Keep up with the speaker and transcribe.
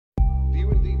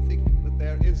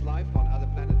is life on other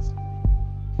planets?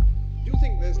 Do you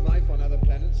think there's life on other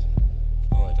planets?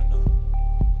 Oh, I don't know.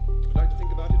 Would you like to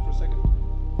think about it for a second?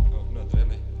 Oh, not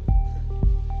really.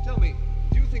 Tell me,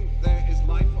 do you think there is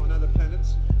life on other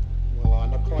planets? Well,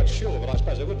 I'm not quite sure, but I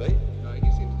suppose it would be. No, he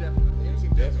seems definitely. You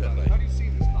seem definitely. How do you see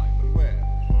this life and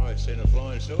where? Oh, I've seen a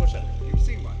flying saucer. You've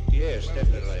seen one? Yes, When was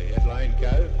this? definitely. At Lane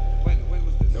Cove, When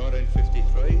was this?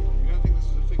 1953. You don't think this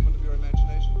is a figment of your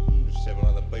imagination? Several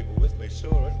other people with me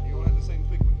saw it. You all had the same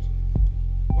figment.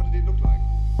 What did it look like?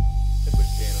 It was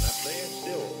standing up there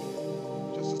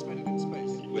still, Just suspended in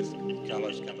space. with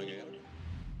colours coming out.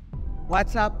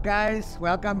 What's up, guys?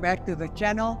 Welcome back to the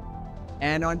channel.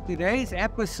 And on today's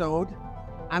episode,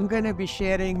 I'm going to be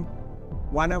sharing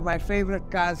one of my favorite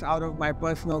cars out of my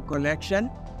personal collection.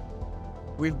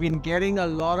 We've been getting a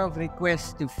lot of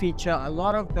requests to feature a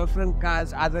lot of different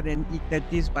cars other than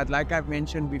E30s, but like I've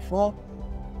mentioned before,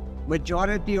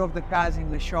 majority of the cars in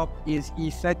the shop is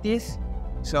E30s.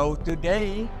 So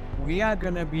today we are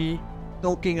going to be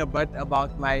talking a bit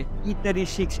about my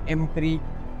E36 M3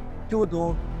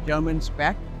 two-door German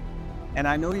spec, and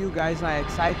I know you guys are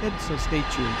excited, so stay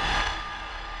tuned.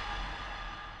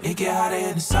 It get hotter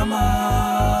in the summer,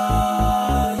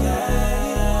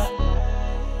 yeah.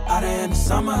 Hotter in the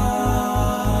summer.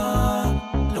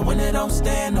 The winter don't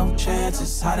stand no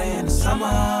chances. Hotter in the summer,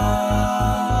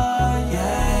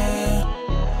 yeah.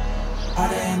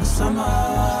 Hotter in the summer.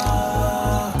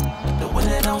 The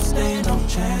winter don't stand no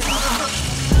chances.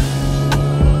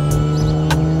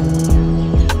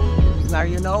 Now,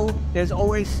 you know, there's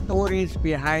always stories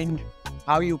behind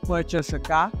how you purchase a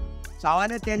car. So I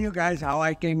want to tell you guys how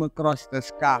I came across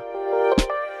this car.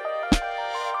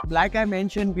 Like I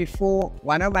mentioned before,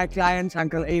 one of my clients,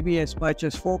 Uncle AB, has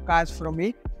purchased 4 cars from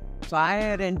me. So I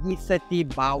had an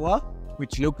E30 Bauer,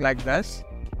 which looked like this.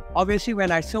 Obviously,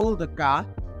 when I sold the car,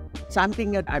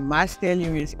 something that I must tell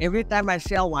you is every time I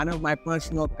sell one of my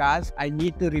personal cars, I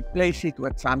need to replace it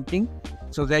with something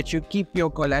so that you keep your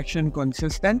collection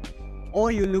consistent. Or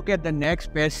you look at the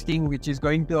next best thing, which is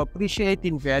going to appreciate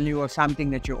in value or something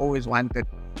that you always wanted.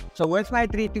 So with my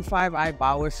 325i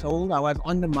Bauer sold, I was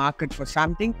on the market for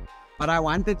something, but I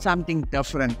wanted something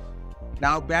different.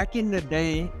 Now, back in the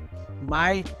day,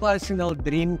 my personal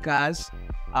dream cars,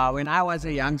 when I was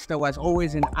a youngster, was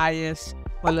always an IS,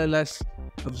 colorless,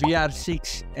 a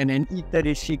VR6, and an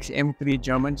E36 M3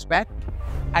 German spec.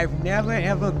 I've never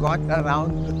ever got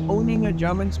around to owning a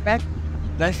German spec.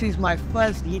 This is my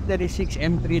first E36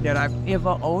 M3 that I've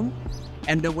ever owned.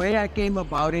 And the way I came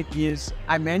about it is,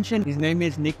 I mentioned his name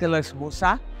is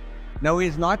Moosa. No,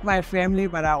 he's not my family,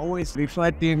 but I always refer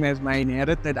to him as my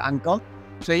inherited uncle.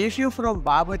 So if you're from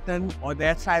Barberton or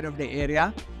that side of the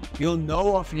area, you'll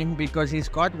know of him because he's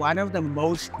got one of the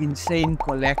most insane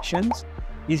collections.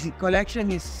 His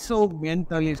collection is so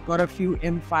mental. He's got a few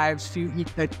M5s, few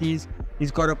E30s.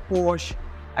 He's got a Porsche.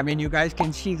 I mean, you guys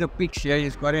can see the picture.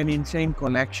 He's got an insane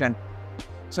collection.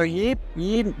 So he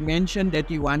mentioned that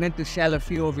he wanted to sell a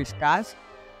few of his cars.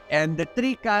 And the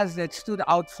 3 cars that stood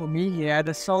out for me, he had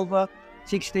a silver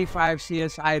 65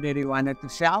 CSI that he wanted to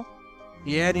sell.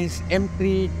 He had his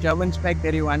M3 German spec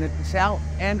that he wanted to sell.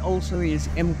 And also his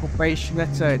M Coupe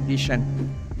Schwitzer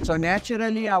edition. So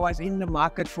naturally, I was in the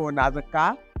market for another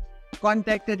car.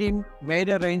 Contacted him, made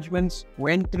arrangements,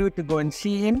 went through to go and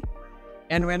see him.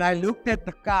 And when I looked at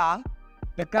the car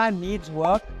needs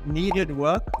work, needed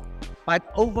work, but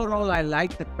overall I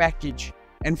liked the package.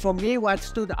 And for me, what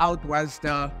stood out was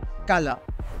the color.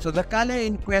 So the color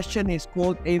in question is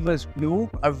called Avis Blue,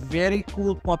 a very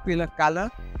cool, popular color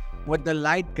with the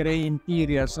light gray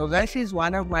interior. So this is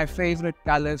one of my favorite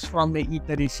colors from the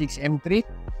E36 M3.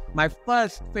 My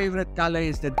first favorite color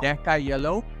is the Dakar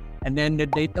Yellow, and then the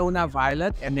Daytona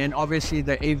Violet, and then obviously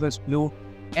the Avis Blue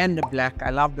and the black. I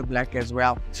love the black as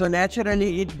well. So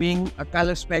naturally, it being a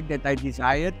color spec that I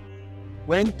desired,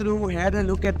 went through, had a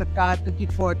look at the car, took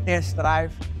it for a test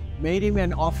drive, made him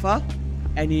an offer,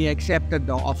 and he accepted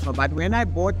the offer. But when I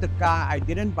bought the car, I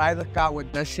didn't buy the car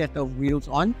with this set of wheels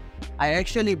on. I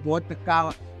actually bought the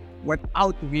car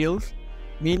without wheels,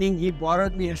 meaning he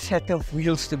borrowed me a set of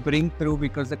wheels to bring through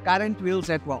because the current wheels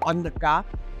that were on the car,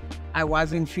 I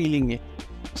wasn't feeling it.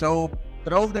 So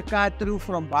drove the car through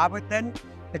from Barberton.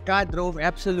 The car drove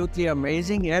absolutely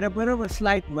amazing. He had a bit of a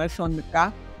slight miss on the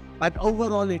car, but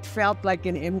overall it felt like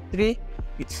an M3.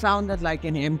 It sounded like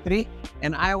an M3,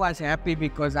 and I was happy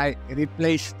because I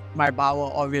replaced my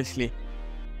Bauer, obviously.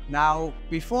 Now,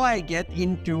 before I get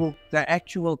into the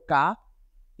actual car,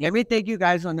 let me take you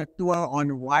guys on a tour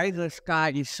on why this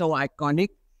car is so iconic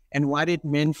and what it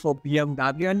meant for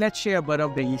BMW, and let's share a bit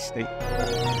of the history.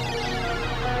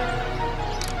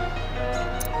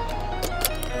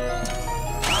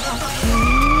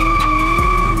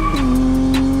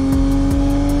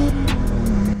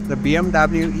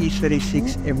 BMW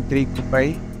E36 M3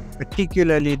 Coupe,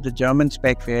 particularly the German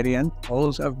spec variant,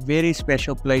 holds a very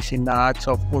special place in the hearts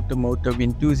of automotive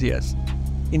enthusiasts.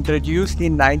 Introduced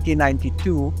in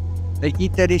 1992, the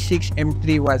E36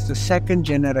 M3 was the second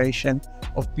generation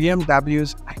of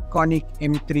BMW's iconic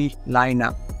M3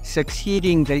 lineup.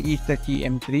 Succeeding the E30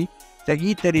 M3, the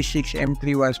E36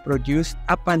 M3 was produced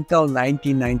up until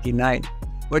 1999,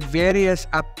 with various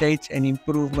updates and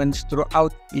improvements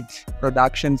throughout its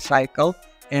production cycle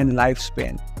and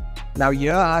lifespan. Now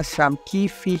here are some key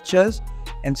features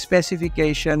and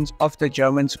specifications of the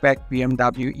German spec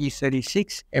BMW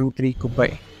E36 M3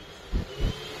 Coupe.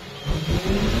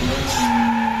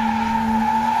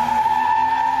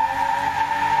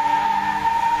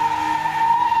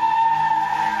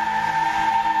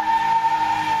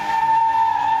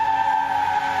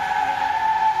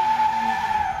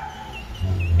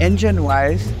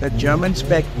 Engine-wise, the German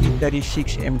spec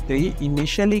E36 M3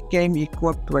 initially came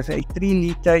equipped with a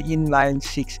 3-liter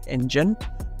inline-6 engine,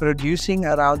 producing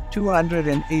around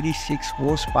 286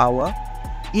 horsepower.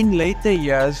 In later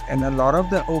years, and a lot of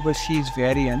the overseas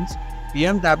variants,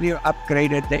 BMW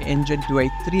upgraded the engine to a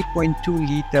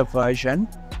 3.2-liter version,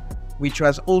 which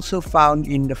was also found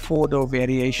in the 4-door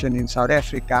variation in South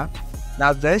Africa.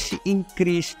 Now this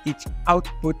increased its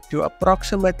output to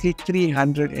approximately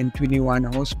 321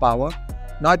 horsepower,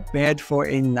 not bad for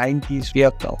a 90s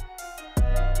vehicle.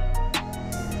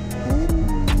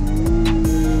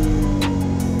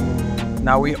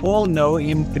 Now we all know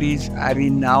M3s are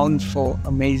renowned for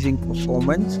amazing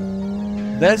performance.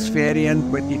 This variant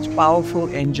with its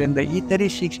powerful engine, the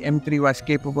E36 M3 was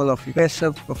capable of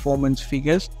impressive performance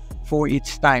figures for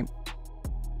its time.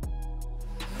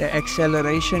 The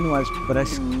acceleration was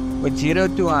brisk, with 0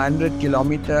 to 100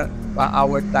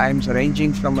 km/h times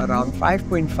ranging from around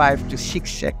 5.5 to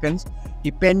 6 seconds,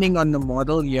 depending on the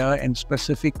model year and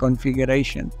specific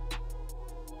configuration.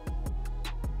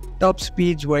 Top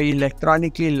speeds were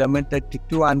electronically limited to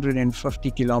 250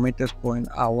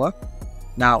 km/h.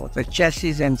 Now, the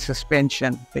chassis and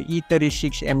suspension. The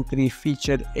E36 M3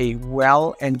 featured a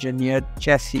well-engineered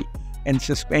chassis and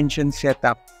suspension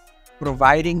setup,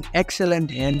 providing excellent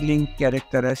handling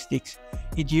characteristics.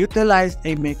 It utilized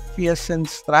a McPherson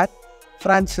strut,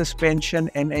 front suspension,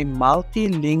 and a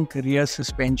multi-link rear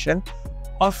suspension,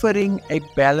 offering a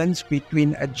balance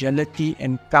between agility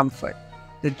and comfort.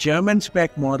 The German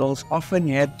spec models often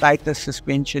had tighter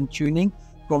suspension tuning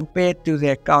compared to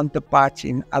their counterparts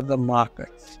in other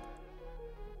markets.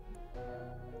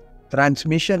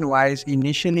 Transmission-wise,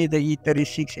 initially the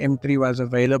E36 M3 was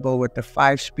available with a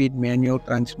 5-speed manual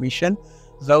transmission,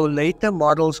 though later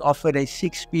models offered a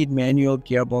 6-speed manual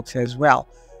gearbox as well.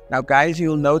 Now guys,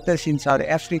 you'll notice in South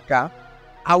Africa,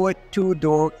 our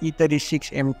 2-door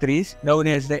E36 M3s, known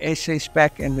as the SA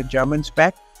Spec and the German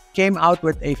Spec, came out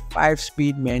with a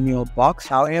 5-speed manual box.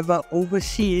 However,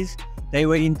 overseas, they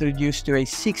were introduced to a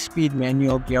 6-speed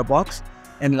manual gearbox,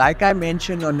 and like I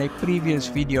mentioned on a previous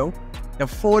video, the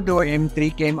 4-door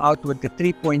M3 came out with a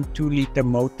 3.2-liter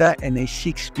motor and a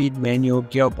 6-speed manual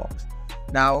gearbox.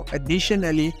 Now,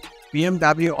 additionally,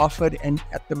 BMW offered an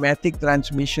automatic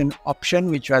transmission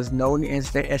option, which was known as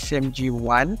the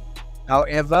SMG1.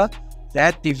 However,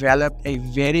 that developed a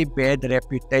very bad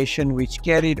reputation, which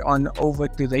carried on over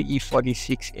to the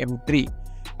E46 M3.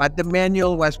 But the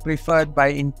manual was preferred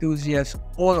by enthusiasts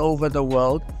all over the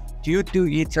world due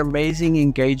to its amazing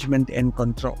engagement and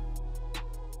control.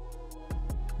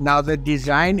 Now, the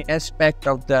design aspect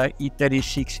of the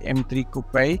E36 M3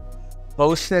 Coupe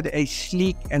boasted a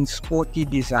sleek and sporty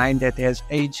design that has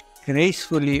aged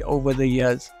gracefully over the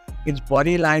years. Its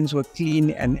body lines were clean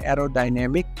and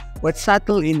aerodynamic, with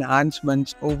subtle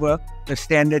enhancements over the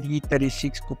standard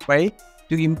E36 Coupe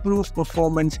to improve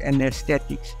performance and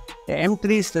aesthetics. The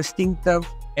M3's distinctive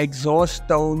exhaust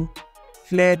tone,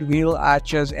 flared wheel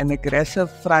arches, and aggressive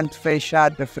front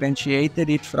fascia differentiated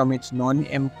it from its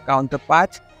non-M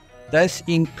counterparts, thus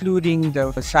including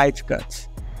the side skirts.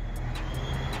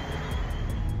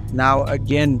 Now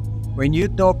again, when you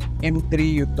talk M3,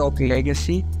 you talk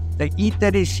legacy. The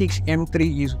E36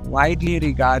 M3 is widely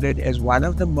regarded as one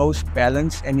of the most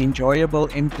balanced and enjoyable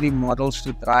M3 models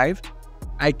to drive.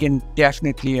 I can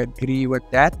definitely agree with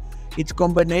that. Its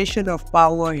combination of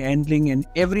power, handling, and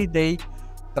everyday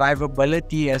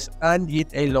drivability has earned it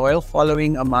a loyal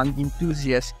following among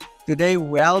enthusiasts. Today,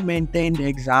 well-maintained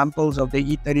examples of the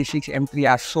E36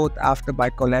 M3 are sought after by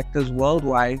collectors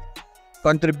worldwide,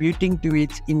 contributing to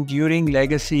its enduring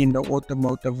legacy in the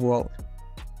automotive world.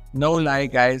 No lie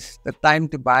guys, the time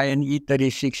to buy an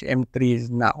E36 M3 is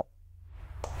now.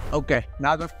 Okay,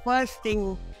 now the first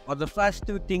thing, or the first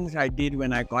two things I did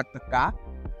when I got the car,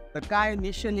 the car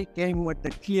initially came with a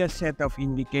clear set of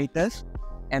indicators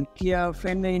and clear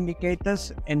fender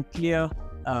indicators and clear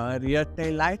rear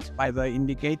tail lights by the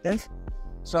indicators.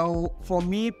 So for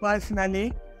me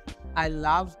personally, I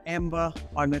love amber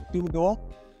on a two-door.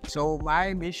 So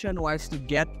my mission was to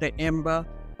get the amber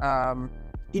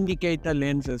indicator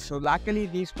lenses. So luckily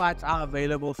these parts are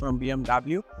available from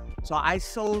BMW. So I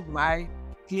sold my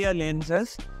clear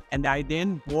lenses and I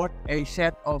then bought a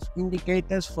set of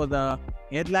indicators for the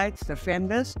headlights, the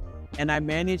fenders, and I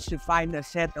managed to find a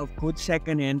set of good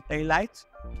second-hand taillights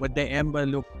with the amber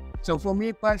look. So for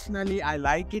me personally, I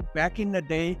like it. Back in the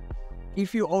day,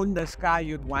 if you own this car,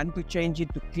 you'd want to change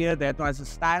it to clear. That was a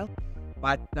style.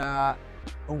 But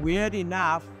weird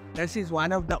enough, this is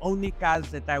one of the only cars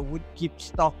that I would keep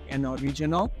stock and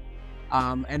original.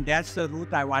 And that's the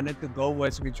route I wanted to go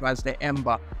with, which was the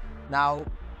amber. Now,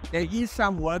 there is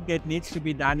some work that needs to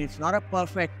be done. It's not a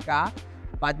perfect car,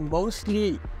 but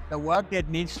mostly the work that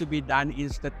needs to be done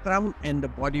is the trim and the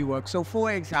bodywork. So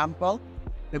for example,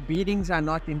 the beadings are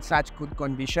not in such good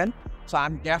condition. So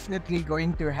I'm definitely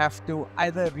going to have to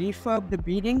either refurb the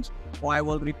beadings or I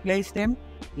will replace them.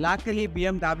 Luckily,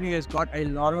 BMW has got a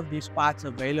lot of these parts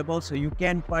available, so you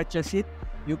can purchase it.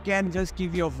 You can just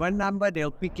give your VIN number,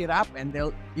 they'll pick it up and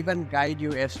they'll even guide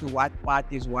you as to what part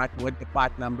is what the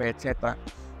part number, etc.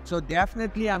 So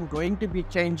definitely I'm going to be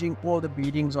changing all the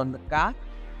beadings on the car.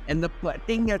 And the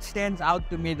thing that stands out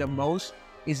to me the most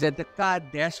is that the car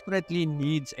desperately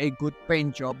needs a good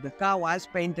paint job. The car was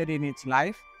painted in its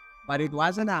life, but it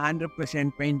wasn't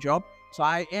 100% paint job. So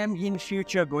I am in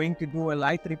future going to do a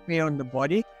light repair on the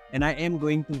body and I am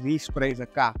going to respray the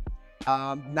car.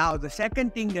 Now the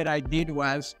second thing that I did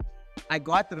was I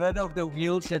got rid of the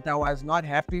wheels that I was not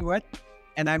happy with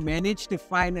and I managed to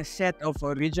find a set of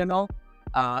original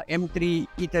M3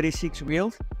 E36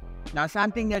 wheels. Now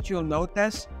something that you'll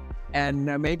notice and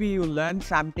maybe you'll learn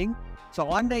something. So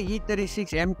on the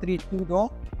E36 M3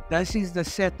 two-door, this is the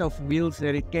set of wheels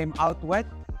that it came out with.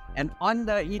 And on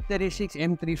the E36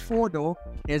 M3 four-door,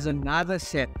 there's another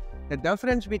set. The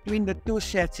difference between the two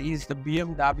sets is the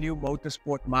BMW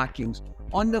Motorsport markings.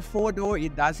 On the four-door,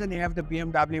 it doesn't have the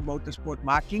BMW Motorsport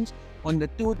markings. On the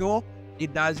two-door,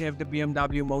 it does have the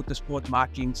BMW Motorsport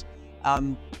markings.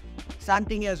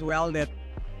 Something as well that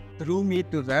drew me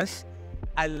to this,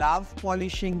 I love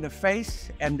polishing the face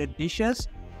and the dishes.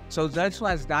 So this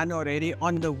was done already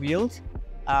on the wheels.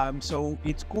 So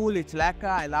it's cool, it's lacquer,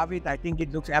 I love it. I think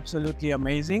it looks absolutely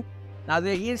amazing. Now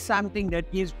there is something that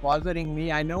is bothering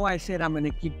me. I know I said I'm going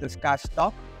to keep this car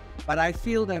stock, but I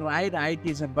feel the ride height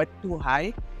is a bit too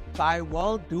high. So I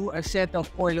will do a set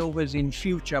of coilovers in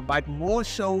future, but more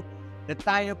so the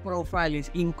tire profile is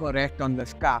incorrect on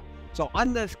this car. So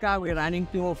on this car we're running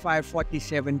 205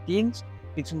 40/17s.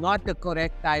 It's not the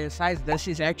correct tire size. This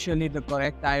is actually the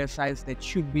correct tire size that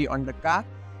should be on the car.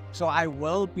 So I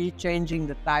will be changing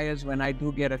the tires when I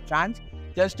do get a chance,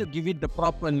 just to give it the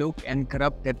proper look and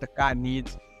grip that the car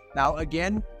needs. Now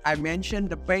again, I mentioned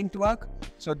the paintwork,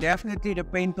 so definitely the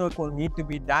paintwork will need to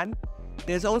be done.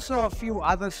 There's also a few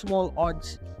other small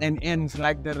odds and ends,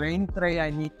 like the rain tray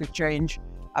I need to change.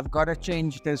 I've got to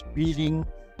change this beading.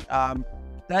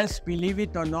 This, believe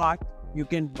it or not, you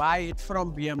can buy it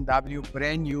from BMW,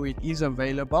 brand new, it is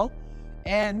available.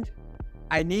 And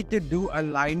I need to do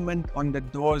alignment on the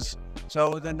doors.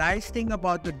 So the nice thing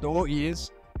about the door is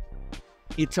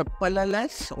it's a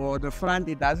pillarless, or the front,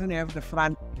 it doesn't have the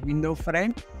front window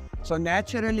frame. So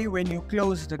naturally when you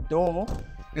close the door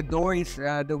is,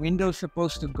 the window is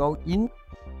supposed to go in.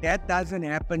 That doesn't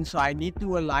happen, so I need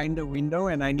to align the window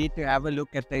and I need to have a look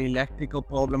at the electrical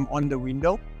problem on the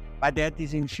window, but that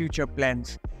is in future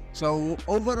plans. So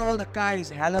overall the car is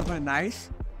hell of a nice,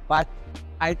 but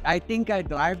I think I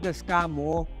drive this car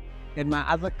more than my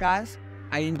other cars.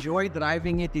 I enjoy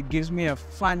driving it, it gives me a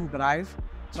fun drive.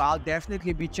 So I'll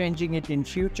definitely be changing it in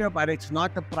future, but it's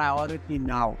not a priority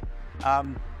now. I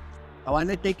want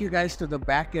to take you guys to the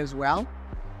back as well.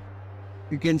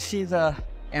 You can see the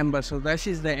amber. So this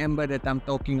is the amber that I'm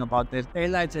talking about. The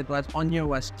taillights that was on here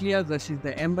was clear. This is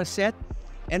the amber set.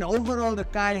 And overall the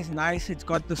car is nice. It's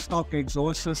got the stock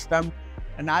exhaust system.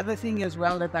 Another thing as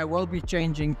well that I will be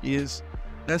changing is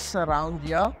this surround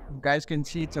here. You guys can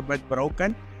see it's a bit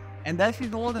broken. And this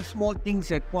is all the small things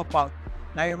that pop out.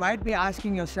 Now you might be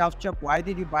asking yourself, Chip, why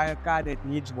did you buy a car that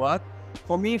needs work?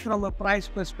 For me, from a price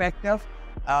perspective,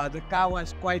 the car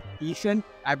was quite decent.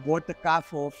 I bought the car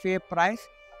for a fair price,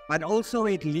 but also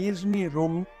it leaves me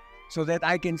room so that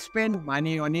I can spend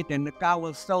money on it and the car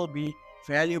will still be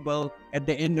valuable at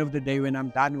the end of the day when I'm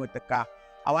done with the car.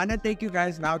 I want to take you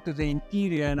guys now to the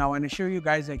interior and I want to show you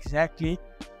guys exactly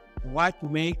what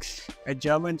makes a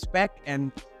German Spec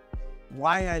and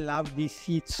why I love these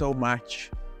seats so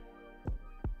much.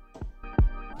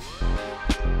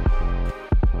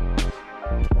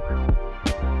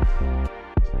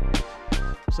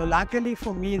 So luckily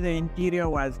for me, the interior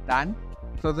was done.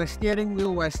 So the steering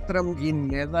wheel was trimmed in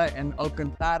leather and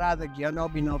Alcantara, the gear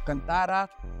knob in Alcantara,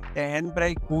 the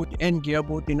handbrake boot and gear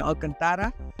boot in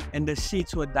Alcantara, and the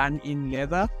seats were done in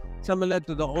leather, similar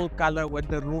to the old color with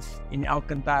the roof in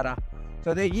Alcantara.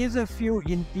 So there is a few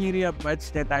interior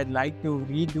bits that I'd like to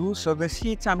redo. So the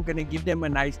seats, I'm going to give them a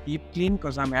nice deep clean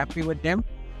because I'm happy with them.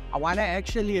 I want to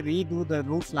actually redo the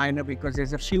roof liner because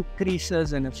there's a few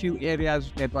creases and a few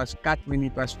areas that was cut when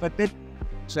it was fitted,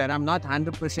 so that I'm not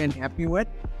 100% happy with.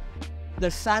 The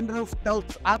sunroof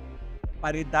tilts up,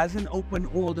 but it doesn't open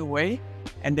all the way,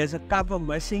 and there's a cover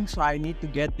missing, so I need to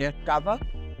get that cover.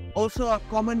 Also, a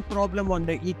common problem on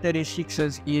the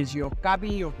E36s is your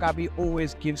cubby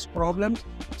always gives problems,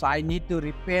 so I need to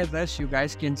repair this. You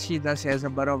guys can see this has a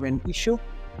bit of an issue,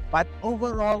 but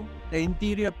overall the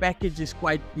interior package is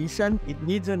quite decent. It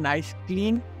needs a nice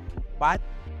clean, but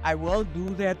I will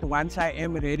do that once I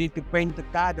am ready to paint the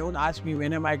car. Don't ask me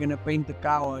when am I going to paint the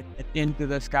car or attend to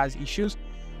this car's issues,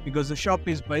 because the shop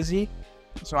is busy.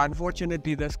 So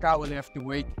unfortunately this car will have to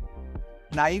wait.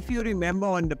 Now if you remember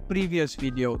on the previous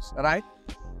videos, right,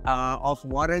 of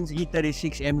Warren's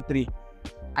E36 M3,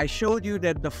 I showed you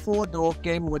that the 4-door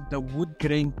came with the wood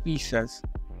grain pieces.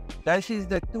 This is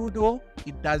the 2-door.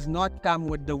 It does not come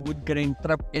with the wood grain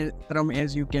trim,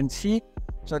 as you can see.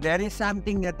 So there is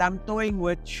something that I'm toying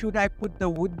with. Should I put the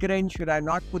wood grain? Should I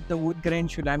not put the wood grain?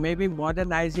 Should I maybe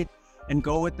modernize it and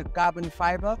go with the carbon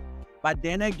fiber? But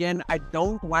then again, I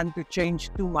don't want to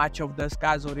change too much of this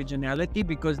car's originality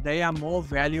because they are more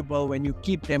valuable when you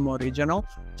keep them original,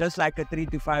 just like a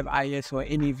 325 IS or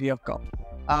any vehicle.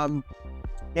 There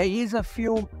is a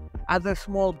few other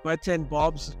small bits and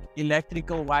bobs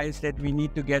electrical wise that we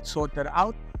need to get sorted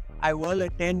out. I will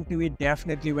attend to it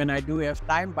definitely when I do have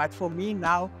time, but for me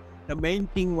now the main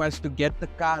thing was to get the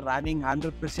car running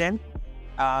 100%.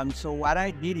 So what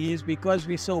I did is, because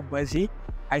we're so busy,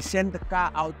 I sent the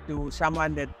car out to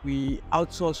someone that we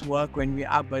outsource work when we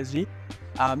are busy,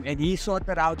 and he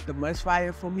sorted out the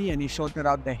misfire for me and he sorted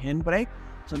out the handbrake.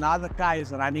 So now the car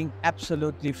is running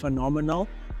absolutely phenomenal.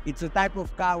 It's a type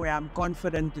of car where I'm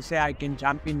confident to say I can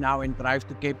jump in now and drive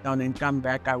to Cape Town and come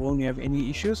back. I won't have any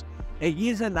issues. There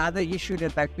is another issue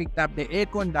that I picked up. The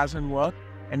aircon doesn't work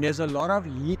and there's a lot of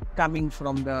heat coming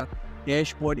from the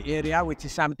dashboard area, which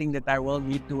is something that I will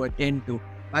need to attend to.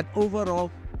 But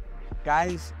overall,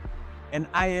 guys, an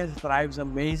IS drives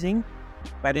amazing,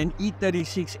 but an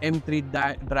E36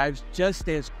 M3 drives just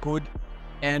as good,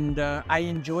 and I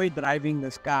enjoy driving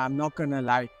this car, I'm not gonna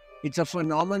lie. It's a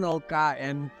phenomenal car,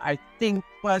 and I think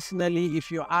personally,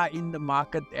 if you are in the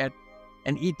market at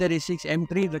an E36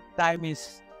 M3, the time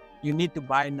is you need to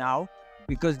buy now,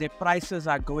 because their prices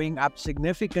are going up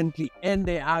significantly and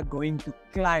they are going to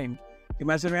climb. You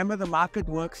must remember the market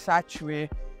works such where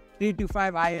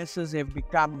 325 ISs have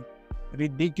become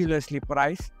ridiculously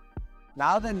priced.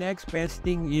 Now the next best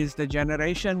thing is the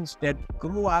generations that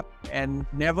grew up and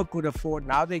never could afford,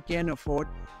 now they can afford.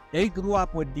 They grew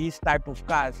up with these type of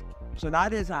cars. So now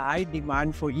there's a high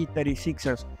demand for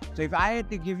E36s. So if I had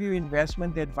to give you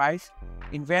investment advice,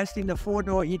 invest in the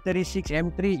 4-door E36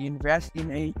 M3, invest in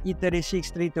a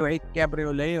E36 328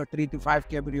 Cabriolet or 325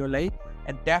 Cabriolet,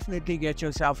 and definitely get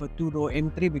yourself a 2-door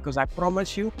M3, because I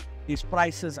promise you, these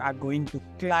prices are going to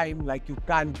climb like you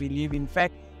can't believe. In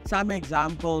fact, some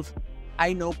examples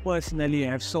I know personally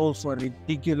have sold for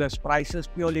ridiculous prices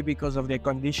purely because of their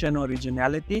condition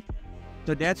originality.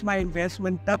 So that's my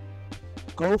investment tip.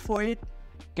 Go for it.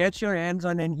 Get your hands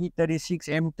on an E36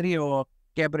 M3 or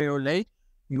Cabriolet.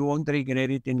 You won't regret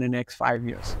it in the next 5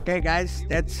 years. Okay guys,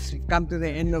 that's come to the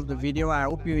end of the video. I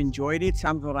hope you enjoyed it.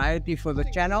 Some variety for the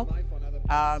channel.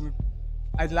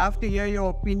 I'd love to hear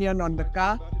your opinion on the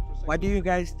car. What do you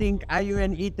guys think? Are you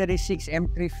an E36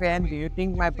 M3 fan? Do you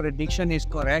think my prediction is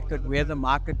correct at where the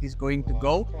market is going to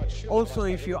go? Also,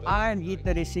 if you are an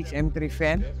E36 M3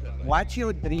 fan, what's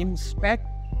your dream spec?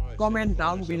 Comment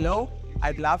down below.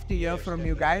 I'd love to hear from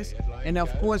you guys. And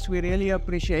of course, we really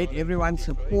appreciate everyone's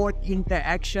support,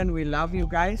 interaction. We love you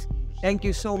guys. Thank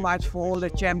you so much for all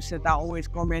the champs that are always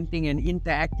commenting and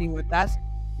interacting with us.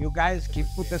 You guys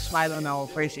put a smile on our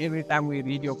face every time we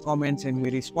read your comments and we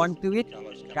respond to it.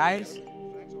 Guys,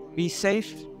 be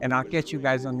safe, and I'll catch you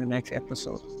guys on the next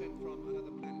episode.